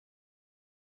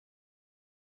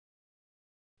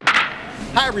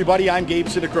Hi everybody, I'm Gabe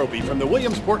Sidicropi from the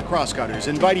Williamsport Crosscutters,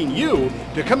 inviting you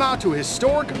to come out to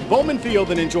historic Bowman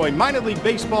Field and enjoy minor league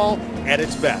baseball at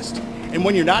its best. And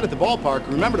when you're not at the ballpark,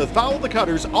 remember to follow the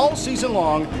Cutters all season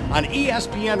long on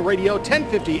ESPN Radio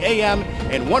 1050 AM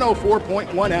and 104.1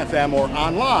 FM or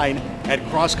online at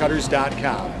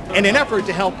crosscutters.com. In an effort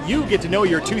to help you get to know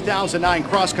your 2009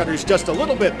 Crosscutters just a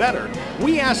little bit better,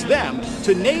 we asked them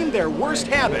to name their worst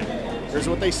habit. Here's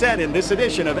what they said in this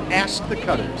edition of Ask the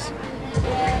Cutters.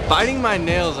 Biting my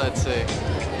nails, I'd say.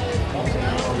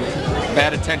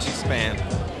 Bad attention span.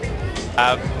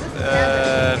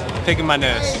 Picking my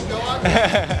nose.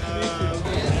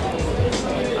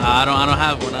 I don't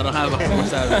have one. I don't have a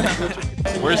worst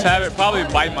habit. Worst habit? Probably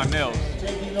biting my nails.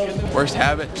 Worst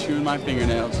habit? Chewing my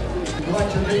fingernails.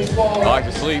 I like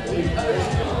to sleep.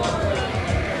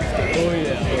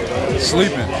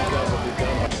 Sleeping.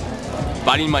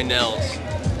 Biting my nails.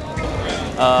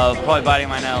 Probably biting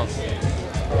my nails.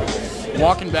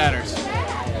 Walking batters.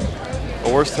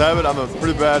 A worst habit? I'm a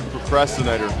pretty bad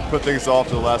procrastinator. Put things off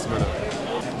to the last minute.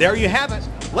 There you have it.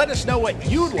 Let us know what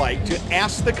you'd like to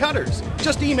ask the Cutters.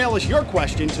 Just email us your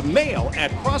question to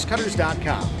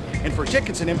mail@crosscutters.com. And for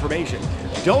tickets and information,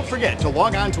 don't forget to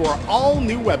log on to our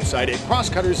all-new website at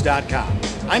crosscutters.com.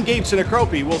 I'm Gabe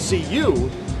Sidicropi. We'll see you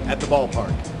at the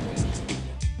ballpark.